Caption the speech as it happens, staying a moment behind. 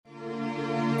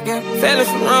Got feelings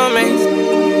for roommates.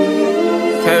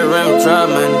 Carry around with drug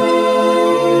money.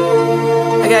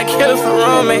 I got killers for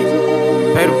roommates.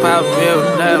 Pay the power bill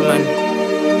with blood money.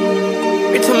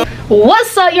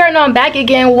 What's up, y'all? I'm back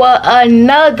again with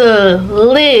another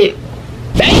lit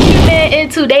banging.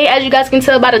 And today, as you guys can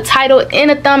tell by the title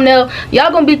and the thumbnail,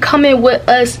 y'all gonna be coming with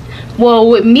us, well,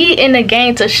 with me in the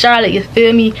game to Charlotte, you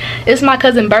feel me? It's my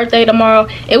cousin's birthday tomorrow,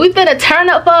 and we finna turn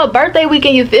up for a birthday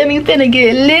weekend, you feel me? We finna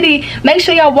get litty. Make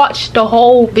sure y'all watch the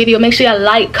whole video. Make sure y'all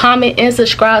like, comment, and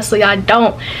subscribe so y'all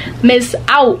don't miss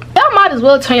out. Y'all might as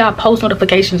well turn y'all post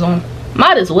notifications on.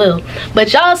 Might as well.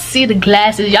 But y'all see the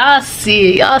glasses, y'all see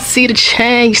it, y'all see the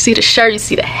chain, you see the shirt, you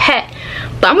see the hat.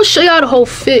 But I'm gonna show y'all the whole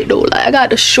fit though. Like, I got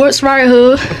the shorts right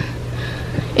here,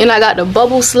 and I got the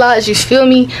bubble slides, you feel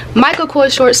me? Michael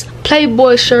Kors shorts,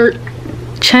 Playboy shirt,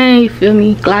 chain, you feel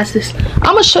me? Glasses.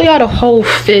 I'm gonna show y'all the whole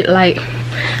fit. Like,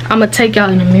 I'm gonna take y'all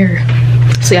in the mirror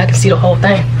so y'all can see the whole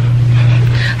thing.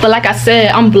 But like I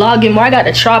said, I'm vlogging more. I got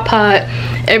the tripod,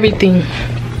 everything.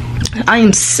 I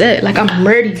am set, like I'm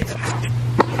ready.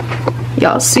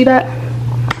 Y'all see that?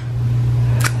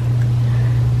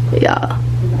 Yeah.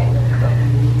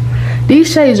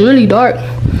 These shades really dark.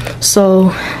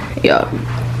 So, yeah.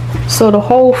 So the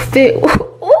whole fit.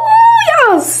 Ooh,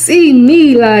 y'all see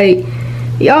me, like,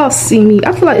 y'all see me.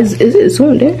 I feel like is it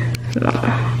zoomed in?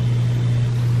 Nah.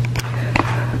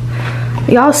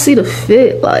 Y'all see the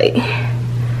fit, like,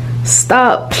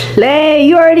 stop playing.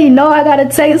 You already know I gotta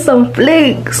take some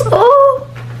flicks. Oh,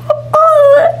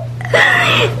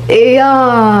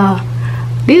 yeah.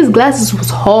 These glasses was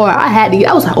hard. I had to.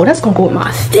 I was like, oh, that's gonna go with my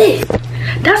fit.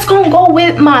 That's gonna go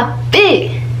with my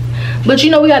fit. But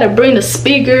you know, we gotta bring the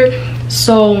speaker.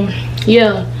 So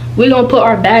yeah, we're gonna put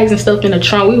our bags and stuff in the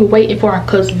trunk. We were waiting for our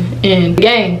cousin and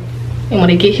gang. And when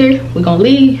they get here, we're gonna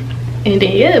leave. And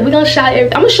then yeah, we're gonna shot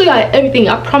everything. I'm gonna show y'all everything.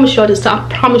 I promise y'all this time. I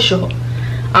promise y'all.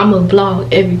 I'm gonna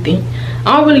vlog everything.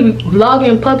 I don't really vlog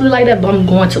in public like that, but I'm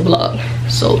going to vlog.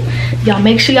 So y'all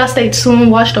make sure y'all stay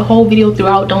tuned, watch the whole video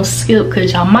throughout, don't skip,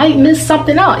 because y'all might miss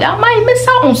something out. Y'all might miss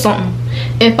out on something.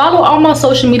 And follow all my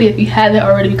social media if you haven't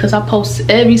already, because I post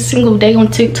every single day on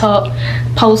TikTok,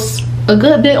 post a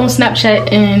good bit on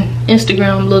Snapchat and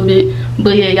Instagram a little bit.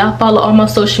 But yeah, y'all follow all my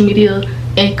social media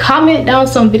and comment down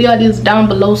some video ideas down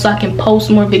below so I can post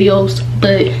more videos.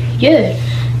 But yeah,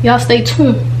 y'all stay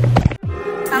tuned.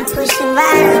 I'm pushing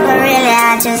vibes, but really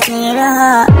I just need a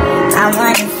hug. I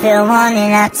wanna feel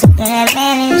wanted, I took an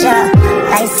advantage of.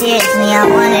 Like seriously, I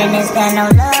wonder, is there no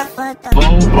love for the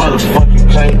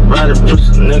motherfucking can't ride a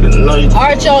pussy nigga, know you.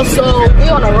 Alright y'all, so we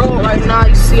on the road right now.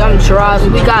 You see I'm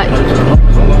driving. We got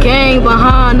gang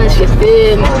behind us, you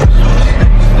feel me?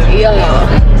 Yeah.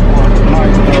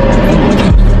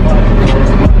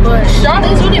 But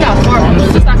Charlotte is really not far from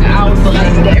us. It's like an hour, but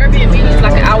like the Airbnb is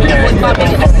like an hour and 45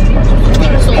 minutes.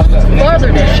 So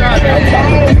farther than Charlotte.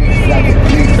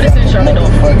 But it's in Charlotte though. I'm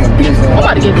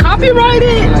about to get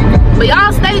copyrighted. But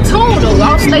y'all stay tuned though.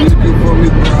 Y'all stay tuned.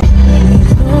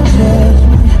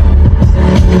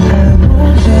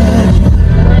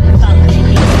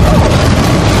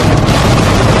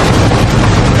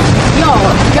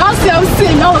 Y'all see I'm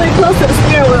sitting all the way close to the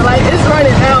steering wheel. Like, it's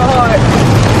running down hard.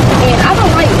 And I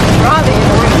don't like driving in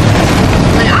the rain.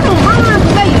 Like, I don't mind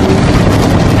playing.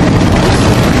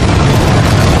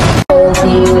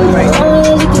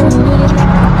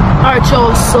 Alright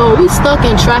y'all, so we stuck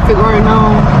in traffic right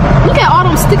now. Look at all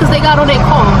them stickers they got on their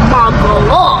car. My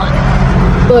God.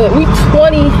 But we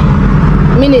 20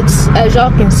 minutes, as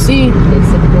y'all can see.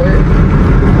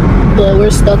 But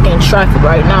we're stuck in traffic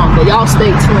right now. But y'all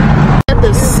stay tuned. At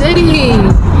the city.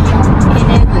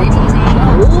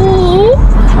 Ooh.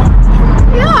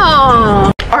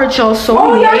 Yeah. Alright y'all, so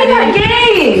we they got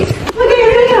games. Look at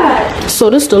that. So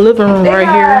this is the living room right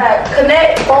here.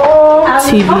 Connect phone,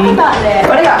 TV.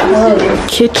 What they got?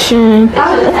 Kitchen.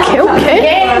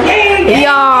 Okay.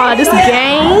 Yeah, this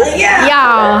gang.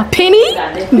 Yeah. Penny.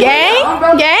 Gang.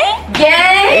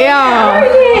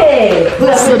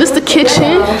 Yeah. So this the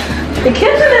kitchen. The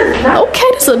kitchen is not okay.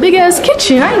 This is a big ass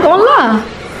kitchen. I ain't gonna lie.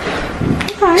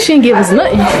 Okay. She didn't give us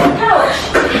nothing.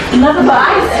 nothing but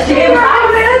ice. She gave us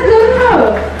ice. That's good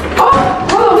enough. Oh,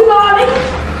 hold on, we got it.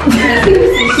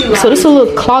 So this is a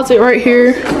little closet right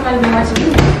here.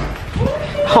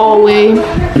 Hallway.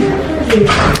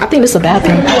 I think this is a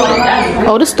bathroom.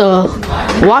 Oh, this is the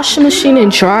washing machine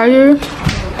and dryer.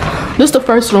 This is the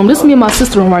first room. This is me and my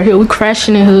sister room right here. We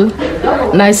crashing in here.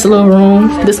 Nice little room.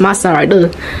 This is my side right there.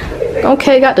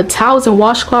 Okay, got the towels and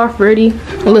washcloth ready.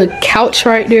 A little couch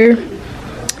right there.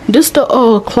 This the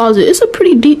closet. It's a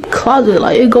pretty deep closet.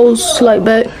 Like, it goes like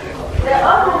back.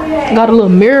 Got a little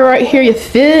mirror right here. You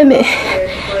feel me?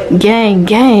 Gang,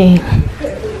 gang.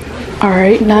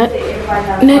 Alright, neck.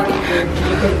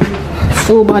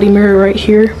 Full body mirror right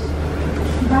here.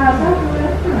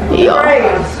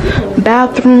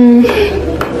 Bathroom.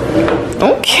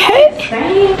 Okay.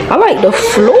 I like the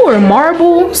floor.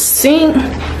 Marble, sink.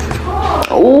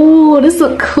 Oh, this is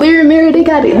a clear mirror. They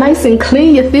got it nice and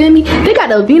clean, you feel me? They got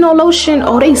the Vino lotion.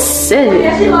 Oh, they said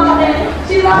it.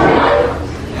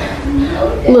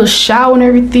 Little shower and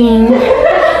everything.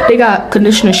 They got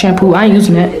conditioner, shampoo. I ain't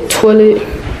using that. Toilet.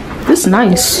 This is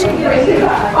nice.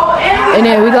 And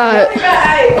then we got,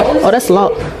 oh, that's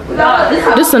locked.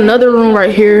 This is another room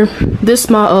right here. This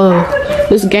my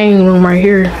this gang room right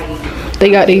here. They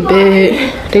got their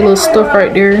bed, their little stuff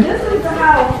right there.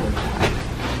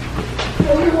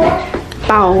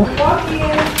 Bow.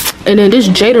 And then this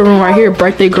Jada room right here,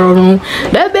 birthday girl room.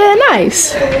 That bed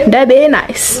nice. That bed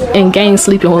nice. And gang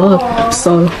sleeping with her.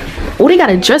 So, oh, they got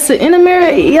a dresser in the mirror,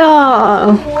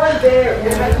 yeah.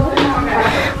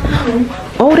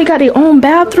 Oh, they got their own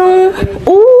bathroom.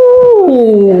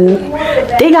 Ooh,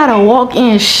 they got a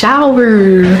walk-in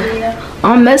shower.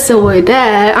 I'm messing with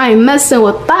that. I ain't messing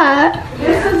with that.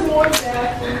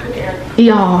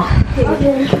 Y'all.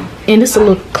 And this a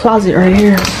little closet right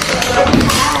here.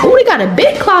 Oh, they got a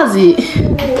big closet.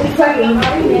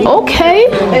 Okay.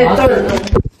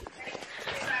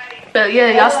 But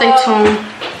yeah, y'all stay tuned.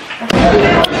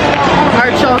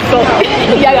 Alright, y'all, so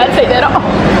y'all gotta take that off.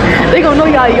 They gonna know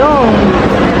y'all young.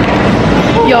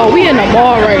 Yo, we in the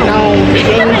mall right now.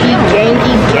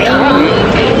 Gangy.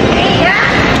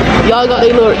 Y'all got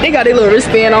they got their little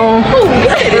wristband on. Ooh,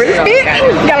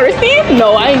 wristband? Got a wristband?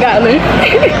 No, I ain't got none.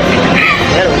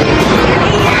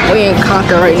 We in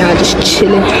Conquer right now, just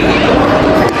chilling.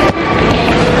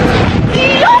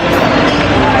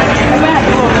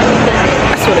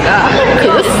 I swear to God,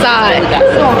 cause this side,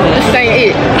 this ain't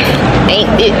it.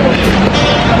 Ain't it.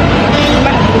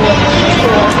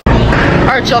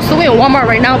 Alright, y'all, so we in Walmart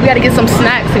right now. We gotta get some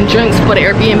snacks and drinks for the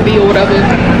Airbnb or whatever.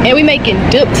 And we making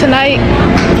dip tonight.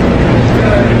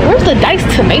 Where's the diced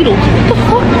tomatoes? What the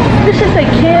fuck? This shit say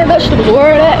canned vegetables.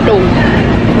 Where are that though?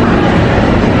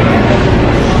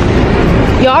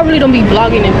 Y'all, I really don't be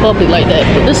vlogging in public like that.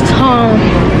 But this time,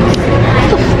 what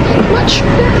the fuck?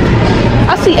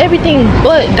 I see everything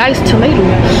but diced tomatoes.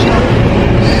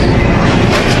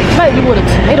 Might be what a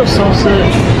tomato sauce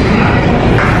is.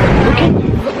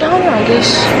 Look down there, I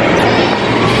guess.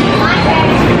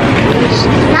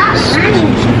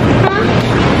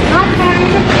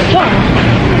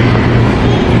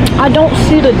 I don't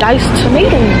see the diced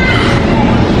tomatoes.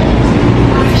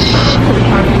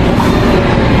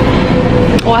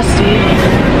 Oh, I see it.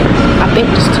 I think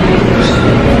it's tomatoes.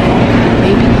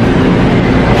 Maybe.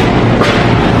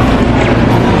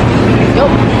 Yo.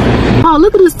 Oh,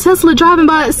 look at this Tesla driving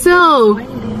by itself.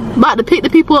 About to pick the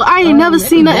people up. I ain't never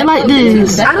seen nothing like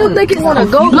this. I don't think it's gonna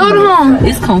go. Load home.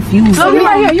 It's confused. Oh, you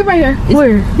right here. You right here.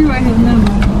 Where? You right here.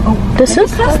 Oh, this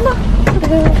is Tesla.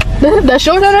 That's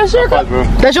yours? That's yours?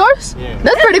 That's yours? Yeah.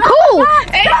 That's pretty cool.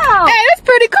 Hey, that's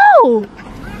pretty cool.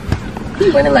 He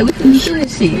running like we can do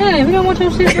this shit. Yeah, we don't want your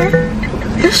shit, bro.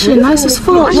 This shit nice as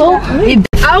fuck, yo.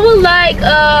 I would like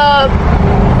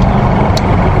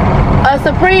a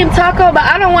supreme taco, but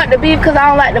I don't want the beef because I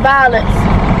don't like the violence.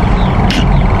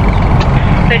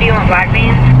 So do you want black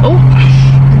beans? Oh,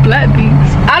 black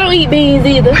beans. I don't eat beans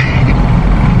either.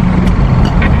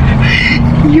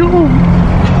 Yo.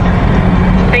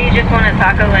 So you just want a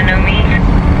taco and no meat?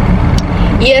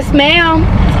 Yes, ma'am.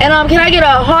 And can I get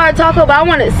a hard taco, but I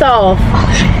want it soft.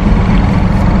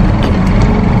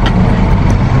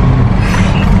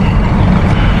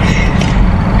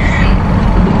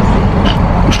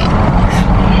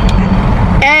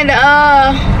 And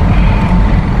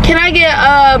can I get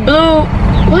a blue,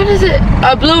 what is it?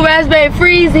 A blue raspberry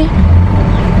freezy,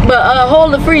 but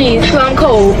hold the freeze because I'm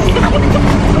cold.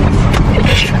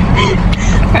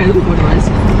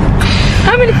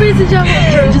 How many freezes y'all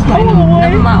want? Just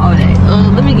never mind all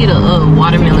that. Let me get a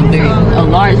watermelon berry, a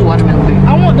large watermelon berry.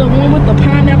 I want the one with the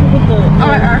pineapple with the.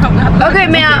 Okay,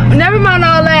 ma'am. Never mind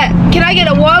all that. Can I get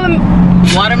a large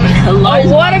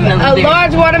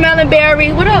watermelon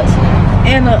berry? What else?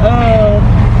 And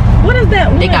what is that?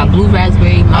 They got blue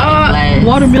raspberry,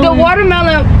 watermelon. The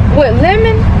watermelon with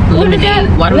lemon. What is that?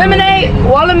 Lemonade.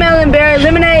 Watermelon berry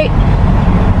lemonade.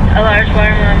 A large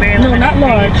watermelon berry No, not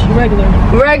large. Regular.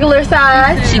 Regular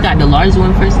size. She got the large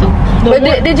one first though. But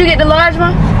did you get the large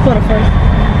one? For the first.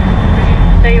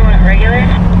 So you want it regular?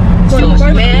 For the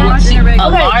first. Man. A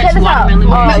large watermelon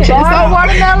berry. A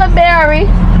watermelon berry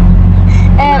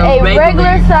and a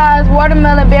regular size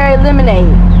watermelon berry lemonade.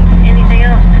 Anything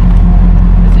else?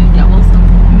 Y'all want some?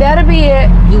 That'll be it.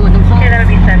 You want them? Okay, that'll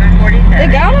be 7.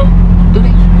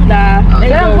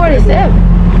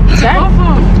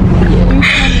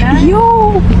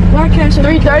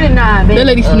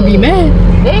 ladies gonna be mad.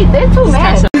 They're too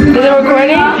mad. Is it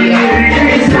recording?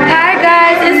 Hi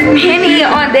guys, it's Penny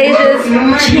on Deja's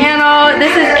channel.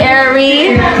 This is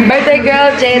Ari, birthday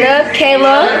girl Jada,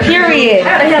 Kayla, period.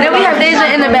 And then we have Deja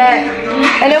in the back.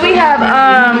 And then we have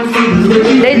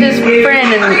Deja's friend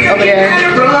over there.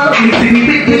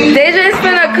 Deja is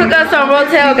finna cook us some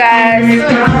rotel, guys.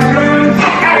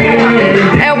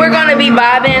 And we're gonna be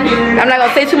vibing. I'm not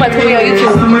gonna say too much because we on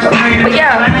YouTube. But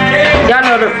yeah, y'all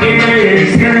know the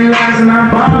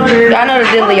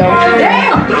dealio.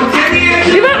 Damn!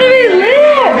 You about to be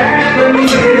lit!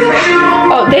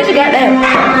 Oh, Deja got that.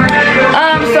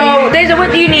 So Deja,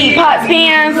 what do you need? Pots,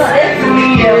 pans?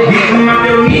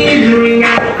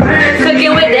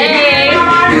 Cooking with Day.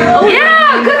 Oh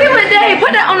yeah, cooking with Day.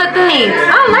 Put that on the thing.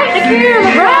 I like the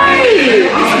camera, right?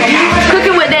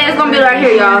 Cooking with Day is gonna be right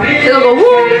here, y'all. It's gonna go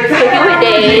whoop. Cooking with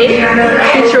Day.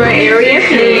 Feature an area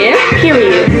plan.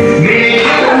 Period.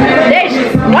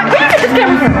 Deja, what? Where did this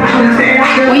camera from?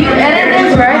 When you edit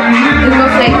this, right? It's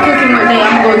gonna say cooking with Day.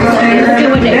 I'm gonna go to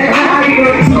cooking with Day.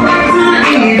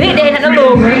 Big Day had a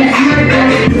little.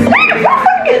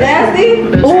 Nasty?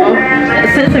 Ooh,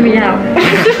 that's sensing me out.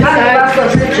 This is a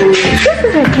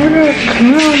good camera.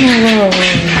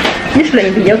 This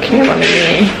lady be your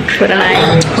cameraman. But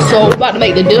so we're about to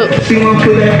make the dip. Y'all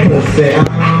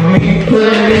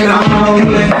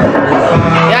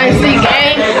ain't see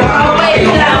gang? Gang?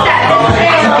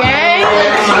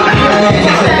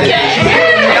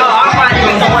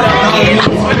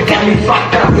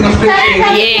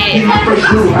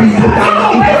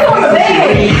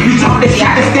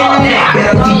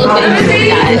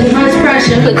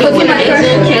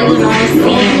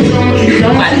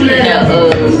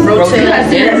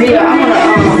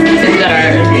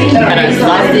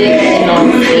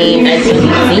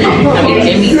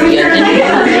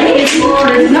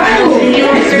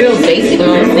 It's real basic, you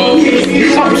know what I'm saying?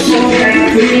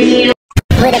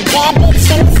 With a bad bitch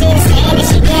in the city saying that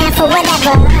she down for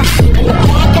whatever. In the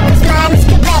back of his mind is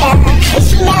Coretta. And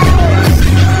she knows.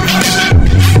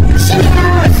 She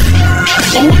knows.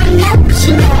 And I know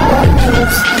she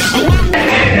knows.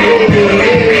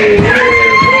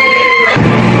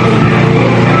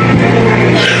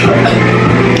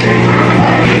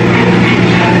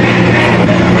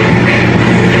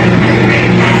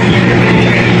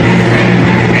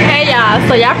 Hey y'all,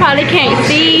 so y'all probably can't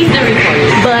see,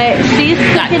 but she's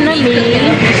cooking to me.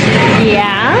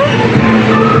 Yeah.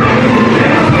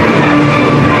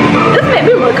 This made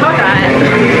me look cockeyed.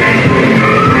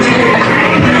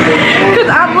 Cause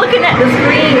I'm looking at the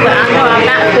screen, but I know I'm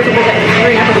not supposed to look at the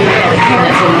screen. I'm supposed to look at the screen.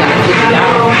 That's what we gotta do.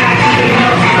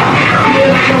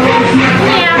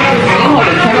 Yeah. You hold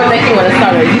the camera back when it's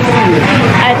started.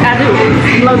 I do.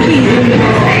 Low key.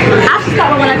 I should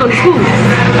start when I go to school. Oh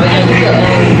yeah,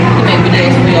 you make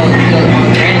videos for your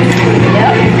friends.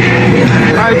 Yep.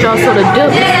 Alright y'all, so the dip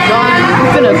is done.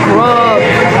 We're finna grub.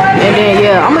 And then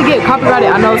yeah, I'm gonna get copyrighted,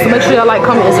 I know, so make sure y'all like,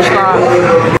 comment, and subscribe.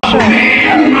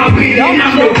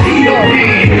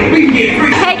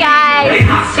 Hey guys,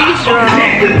 she's drunk.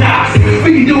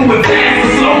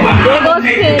 There goes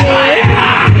Penny.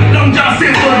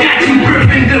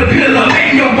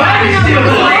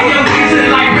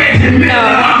 No,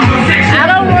 I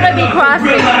don't want to be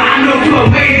crossing.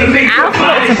 I'll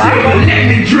float tomorrow.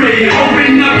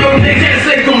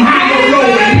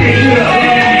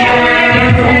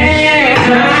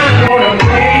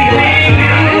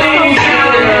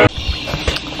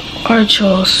 Alright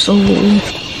y'all, so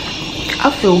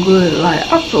I feel good, like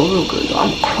I feel real good, y'all.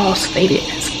 I'm cross-faded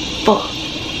as fuck.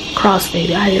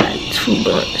 Cross-faded, I had like 2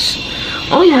 blunts.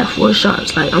 I only had 4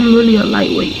 shots, like I'm really a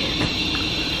lightweight.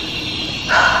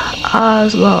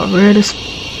 Eyes about red as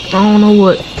I don't know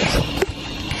what.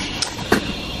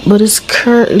 But it's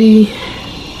currently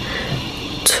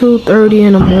 2:30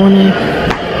 in the morning.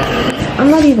 I'm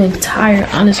not even tired,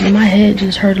 honestly. My head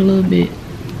just hurt a little bit.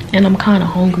 And I'm kinda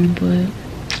hungry, but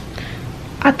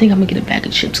I think I'm gonna get a bag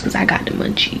of chips because I got the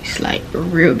munchies, like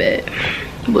real bad.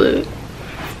 But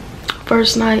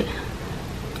first night,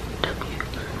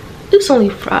 it's only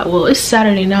Friday. Well, it's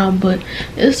Saturday now, but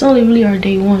it's only really our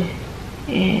day 1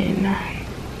 and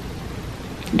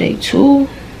day 2.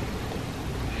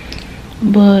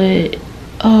 But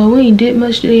we ain't did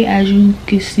much today, as you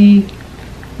can see.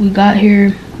 We got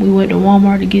here, we went to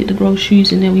Walmart to get the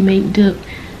groceries, and then we made dip.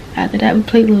 After that, we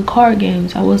played little card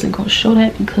games. I wasn't gonna show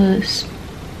that because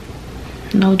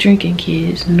no drinking,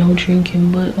 kids, no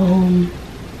drinking. But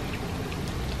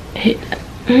hit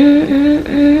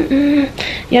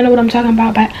y'all know what I'm talking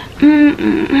about. But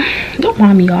don't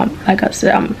mind me, y'all. Like I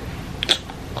said,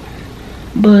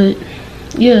 but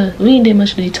yeah, we ain't did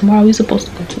much today. Tomorrow we supposed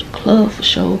to go to the club for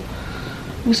sure.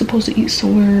 We're supposed to eat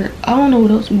somewhere. I don't know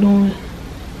what else we're doing.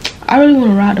 I really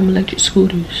want to ride them electric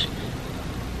scooters,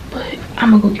 but I'm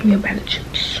gonna go get me a bag of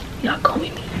chips. Y'all come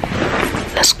with me.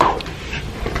 Let's go.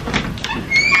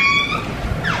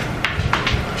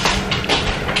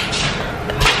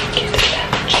 Get the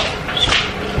bag of chips.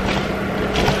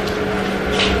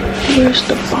 Where's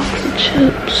the box of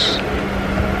chips?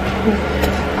 Oh.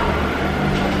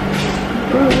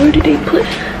 Bro, where did they put?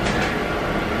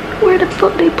 Where the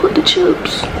fuck they put the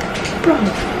chips? Bro.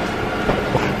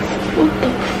 What the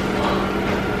fuck?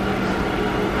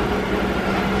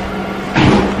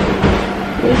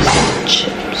 Where's the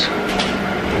chips?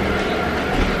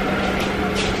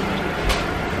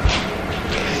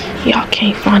 Y'all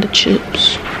can't find the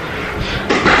chips.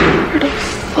 Where the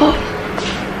fuck?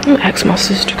 I'm gonna ask my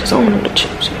sister because I don't know the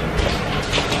chips.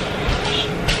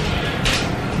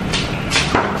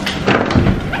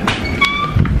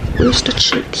 Where's the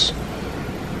chips?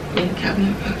 In the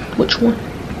cabinet. Which one?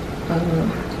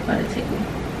 By the table.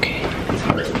 Okay.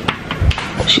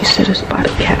 She said it's by the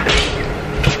cabinet.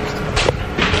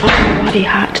 I don't know why they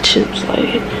hide the chips.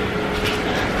 Like,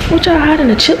 what y'all hiding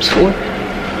the chips for?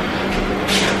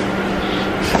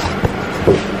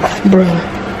 Bruh.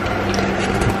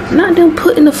 Not them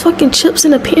putting the fucking chips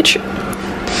in the pantry.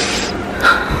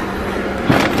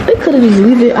 They could have just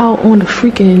leave it out on the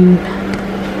freaking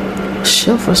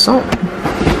shelf or something.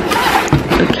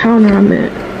 The counter I'm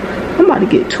at. I'm about to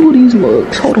get 2 of these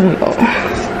mugs. Hold on, y'all.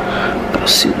 Gotta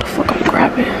see what the fuck I'm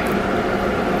grabbing.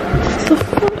 What the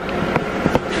fuck?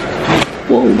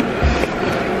 Whoa.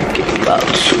 Get about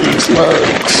 2 of these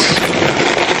mugs.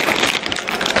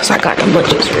 Cause I got the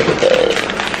munchies really good.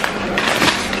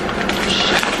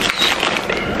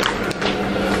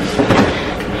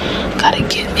 Gotta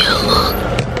get me a look.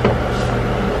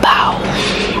 Bow.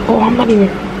 Oh, I'm not even.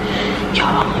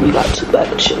 Y'all, we got 2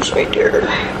 bags of chips right there.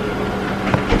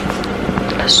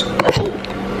 Let's go.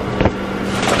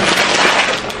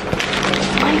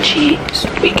 Munchies.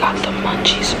 We got the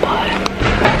munchies, but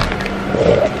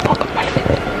fuck,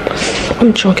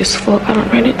 I'm drunk as fuck. I done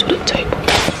ran into the table.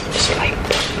 It's like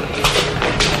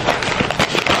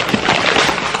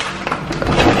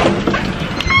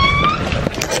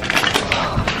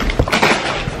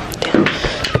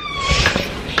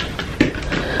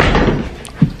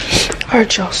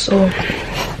alright, y'all, so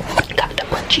got the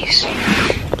munchies.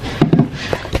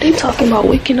 They talking about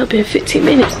waking up in 15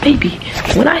 minutes, baby.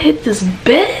 When I hit this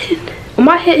bed, when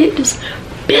my head hit this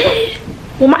bed,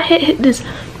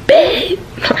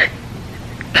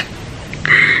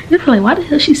 you're like, why the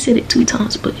hell she said it 2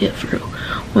 times? But yeah, for real,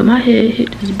 when my head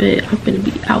hit this bed, I'm gonna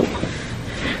be out.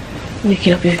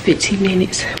 Waking up in 15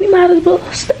 minutes. We might as well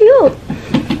stay up.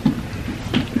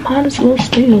 Might as well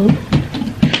stay up.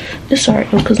 It's alright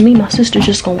though, because me and my sister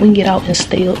just gonna wing it out and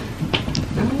stay up.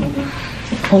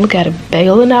 Oh, look at it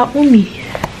bailing out on me.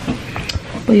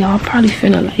 But y'all probably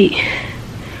finna like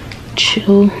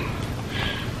chill,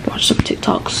 watch some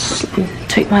TikToks, and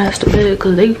take my ass to bed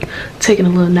because they taking a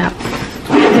little nap.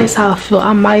 That's how I feel.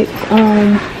 I might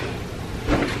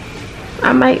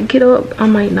get up, I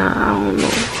might not, I don't know.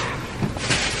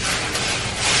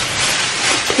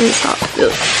 That's how I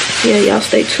feel. Yeah, y'all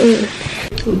stay tuned.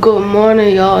 Good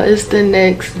morning, y'all. It's the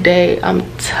next day. I'm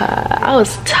tired. I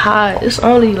was tired. It's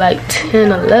only like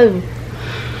 10-11.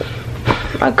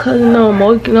 My cousin know I'm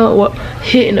waking up,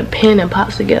 hitting the pen and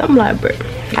pops together. I'm like, bro,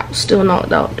 I was still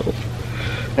knocked out though.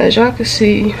 As y'all can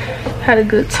see, had a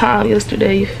good time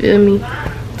yesterday, you feel me?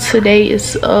 Today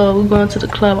is we're going to the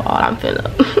club. Oh, I'm finna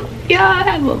y'all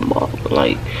have a ball.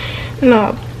 Like,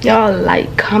 no, y'all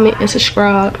like, comment, and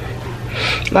subscribe.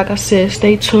 Like I said,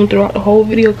 stay tuned throughout the whole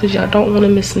video because y'all don't want to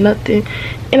miss nothing.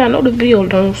 And I know the video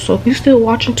done, so if you still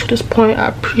watching to this point, I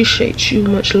appreciate you.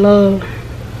 Much love.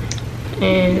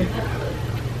 And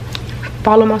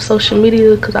follow my social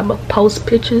media because I'm gonna post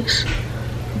pictures.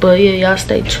 But yeah, y'all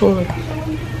stay tuned.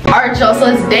 Alright, y'all, so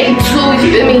it's day 2,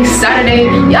 you feel me? Saturday.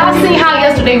 Y'all seen how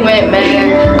yesterday went,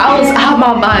 man. I was out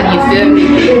my body, you feel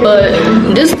me? But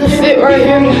this is the fit right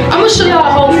here. I'm gonna show y'all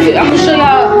the whole fit. I'm gonna show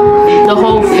y'all the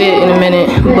whole fit in a minute.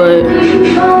 But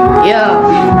yeah,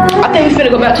 I think we finna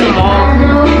go back to the mall.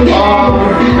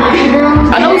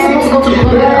 I know we're supposed to go to the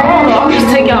club. I don't know, I'll just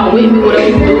take y'all with me,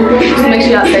 whatever we do. Just make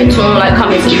sure y'all stay tuned, like,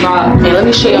 comment, subscribe. And let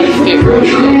me show y'all the fit real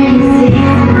quick.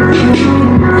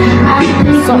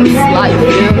 Something slight,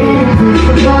 yeah.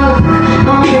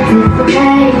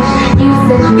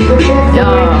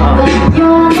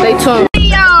 Y'all, stay tuned.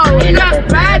 Yo, and I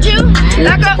ride you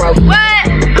like a what?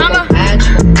 I'ma ride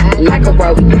you like a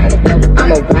rope.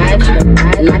 I'ma ride you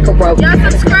like a rope. Y'all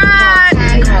subscribe.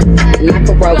 Like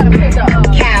a rope.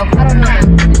 Cow.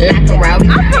 Like a rope.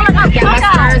 I feel like I'm got my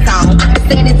stars on.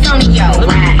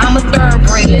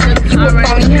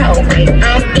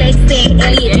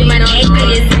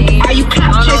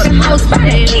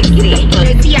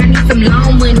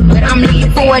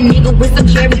 nigga with some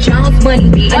Jerry Jones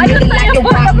money. A nigga like a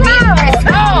rock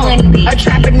money. A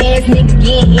trapping ass nigga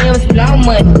getting M's blow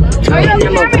money. And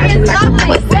I'm a rapper like a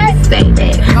pussy, say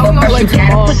that. But first you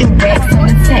gotta put the racks on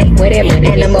the tape. Whatever.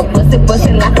 And I'm a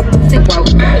bustin' like a pussy rope.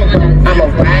 I'm a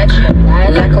ride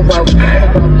like a rope.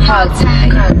 Hog tie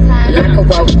like a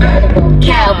rope.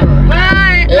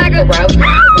 Cowboy like a rope.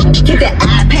 Get the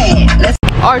iPad. Let's.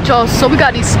 Alright, y'all, so we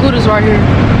got these scooters right here.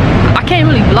 I can't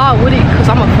really vlog with it because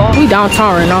I'm a fall. We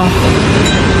downtown right now.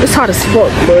 It's hot as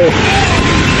fuck, bro.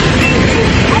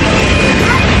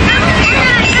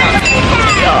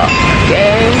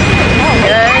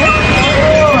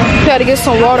 Gotta get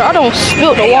some water. I don't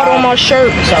spill the water on my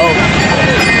shirt, so.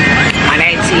 My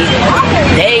auntie,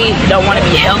 they don't want to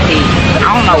be healthy.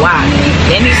 I don't know why.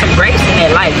 They need some grapes in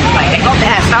their life. Like, they gonna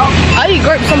pass out. I eat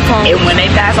grapes sometimes. And when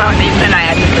they pass out, they better not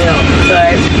have to feel.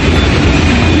 But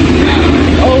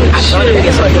I told them to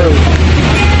get some food.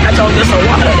 I told them to get some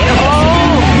water.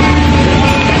 Oh.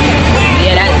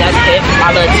 Yeah, that's it.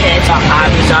 My little TED Talk.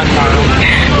 I'll be on tomorrow.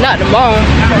 Not tomorrow.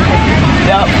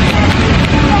 Yup.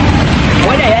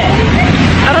 Where they at?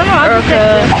 I don't know.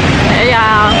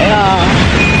 Yeah.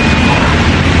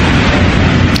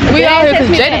 We out here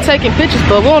because Jada taking pictures,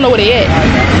 but we don't know where they at.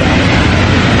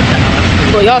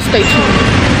 But y'all stay tuned.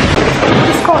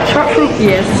 It's called trap fruit?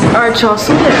 Yes. Alright, y'all,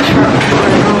 so we got trap fruit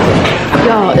right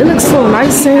now. Y'all, it looks so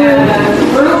nice in here.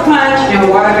 Fruit punch and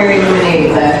waterberry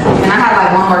lemonade left. And I have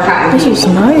like one more cotton. This is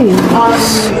nice.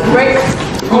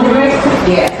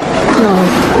 Yeah. No,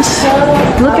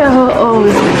 look at her. Oh,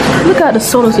 look at the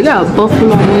sodas. You got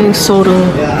buffalo wing soda,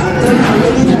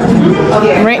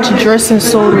 ranch dressing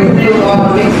soda,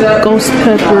 ghost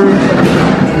pepper,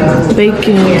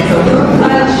 bacon,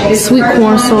 sweet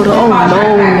corn soda. Oh no,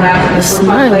 it's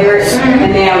nice.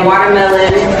 And then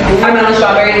watermelon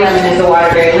strawberry lemon is a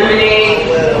waterberry lemonade.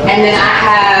 And then I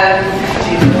have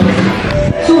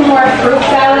 2 more fruit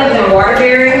salads and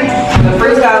waterberry. The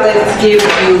fruit salads give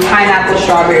you pineapple,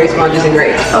 strawberry, sponges, and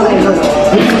grapes. Okay.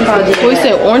 We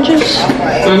said oranges?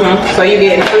 So you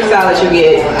get in fruit salads, you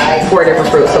get 4 different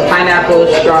fruits. So pineapple,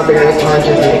 strawberry,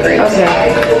 sponges, and grapes. Okay.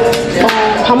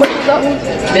 How much is that one?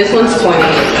 This one's 20,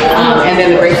 and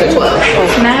then the grapes are 12.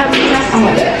 Can I have that?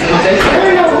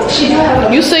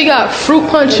 You say you got fruit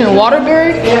punch and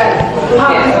waterberry? Yeah,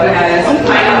 so it has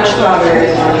pineapple, strawberry,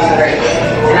 sponges, and grapes.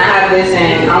 And I have this,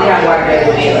 and I only have waterberry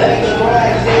lemonade left.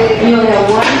 You only have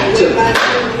 1?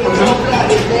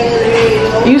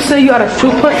 2. You say you got a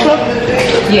fruit punch left?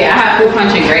 Yeah, I have fruit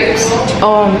punch and grapes.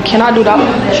 Can I do that one?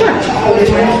 Sure.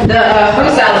 The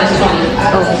fruit salad is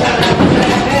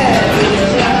 20.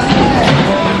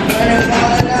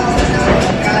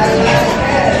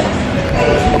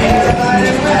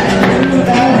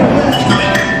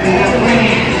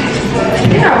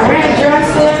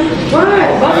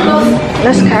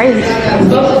 That's crazy.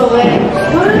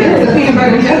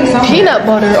 Peanut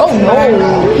butter. Oh no.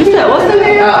 Peanut. What's in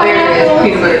there? Oh, there it is.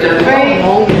 Peanut butter. Right.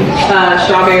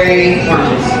 Strawberry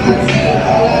oranges.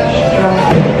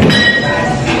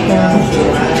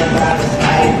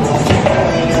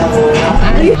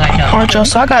 Alright, y'all.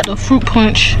 So I got the fruit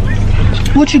punch.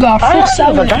 What you got? Fruit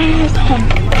salad. A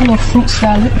little fruit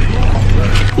salad.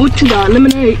 What you got?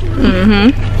 Lemonade.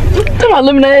 Talk about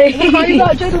lemonade. How you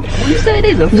got, Jada? You said it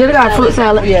is. Jada got fruit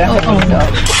salad. Yeah.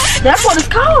 That's what it's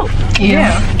called.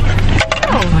 Yeah.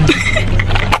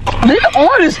 This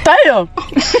orange is stale.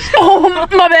 Oh,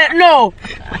 my bad. No.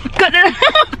 Cut that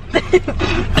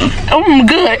out.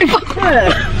 Good.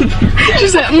 She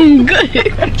said, good.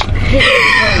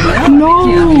 No.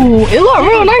 It looked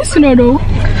real nice in there, though.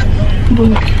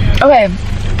 Okay.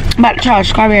 About to try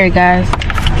strawberry, guys.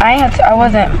 I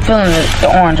wasn't feeling the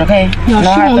orange, okay? No, she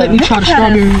won't let me try the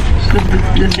strawberry.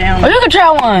 Oh, you can try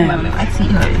one. I see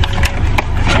her.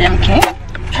 Damn, can't.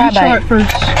 Try it first.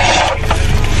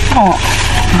 Oh,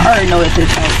 I already know it's this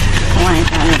type. So I ain't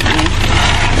trying anything.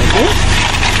 But this,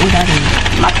 we got it.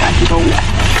 My time to go.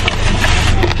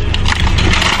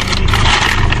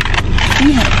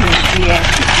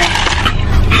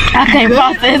 I can't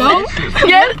process it.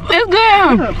 Yes, it's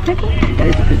good.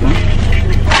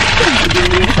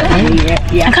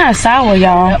 It's kind of sour,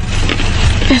 y'all.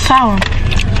 It's sour.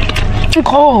 It's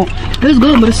cold. It's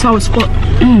good, but it's sour as fuck.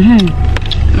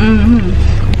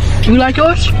 You like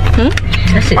yours?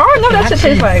 Oh no, that's what it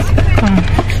tastes like.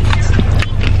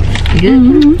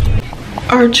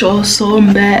 Alright, y'all, so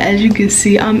I'm back. As you can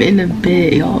see, I'm in the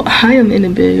bed, y'all. I am in the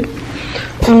bed.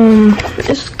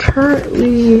 It's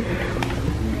currently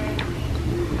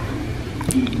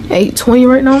 8:20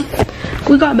 right now.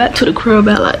 We got back to the crib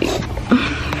at like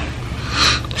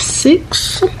 6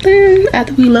 something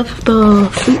after we left the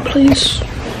fruit place.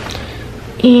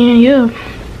 And yeah,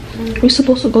 We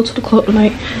supposed to go to the club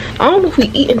tonight. I don't know if we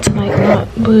eating tonight or not,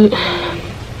 but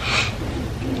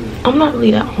I'm not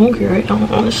really that hungry right now,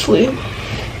 honestly.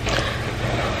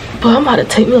 But I'm about to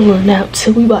take me a little nap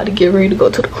till we about to get ready to go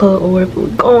to the club or wherever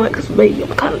we're going, cause baby,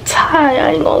 I'm kind of tired.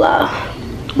 I ain't gonna lie.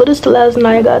 But it's the last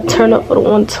night I got turned up for the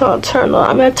one time turn up.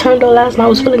 I mean, I turned up last night. I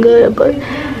was feeling good, but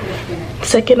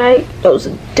second night, that was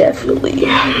definitely.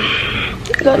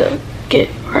 I gotta get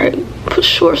right. Put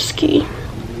short ski.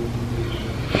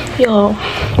 Y'all,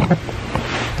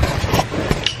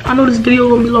 I know this video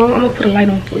gonna be long. I'm gonna put a light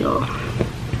on for y'all.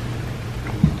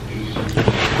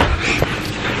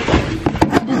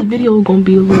 This video gonna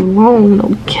be a little long,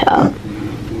 no cap.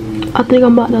 I think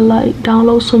I'm about to like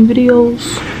download some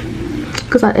videos.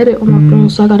 Cause I edit on my phone,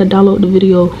 so I gotta download the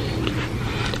video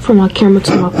from my camera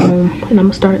to my phone, and I'm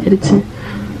gonna start editing,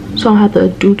 so I don't have to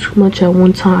do too much at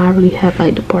one time. I really have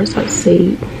like the parts I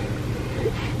saved,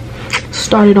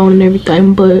 started on and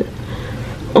everything. But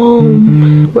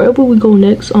wherever we go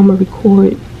next, I'm gonna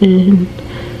record, and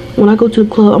when I go to the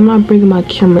club, I'm not bringing my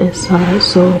camera inside,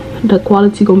 so the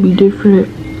quality gonna be different.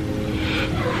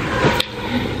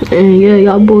 And yeah,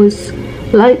 y'all boys,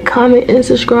 like, comment, and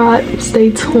subscribe.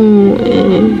 Stay tuned.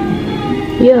 And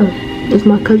yeah, it's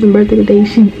my cousin's birthday today.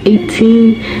 She's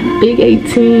 18, big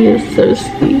 18, and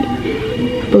thirsty.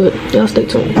 But y'all stay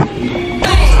tuned.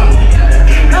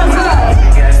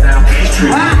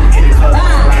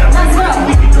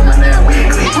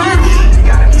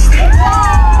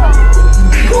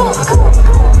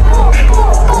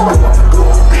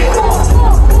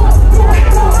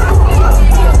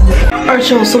 Alright,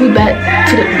 y'all, so we back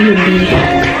to the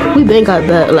B&B. We been got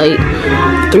back like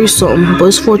 3 something, but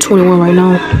it's 4:21 right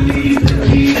now.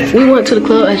 We went to the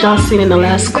club, as y'all seen in the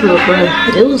last clip, bro.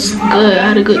 It was good. I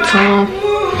had a good time.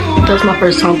 That was my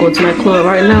first time going to that club.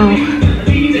 Right now,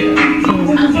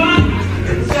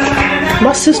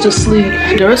 my sister's asleep.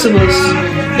 The rest of us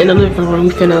in the living room,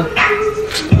 we finna,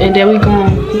 and then we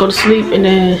gonna go to sleep and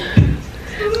then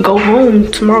go home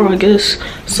tomorrow, I guess.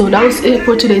 So that was it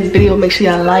for today's video. Make sure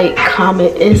y'all like,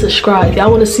 comment, and subscribe. If y'all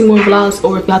want to see more vlogs,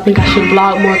 or if y'all think I should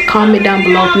vlog more, comment down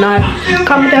below. If not,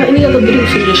 comment down any other video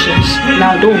suggestions, and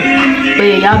I'll do them. But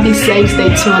yeah, y'all be safe,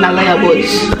 stay tuned. I love y'all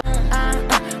boys.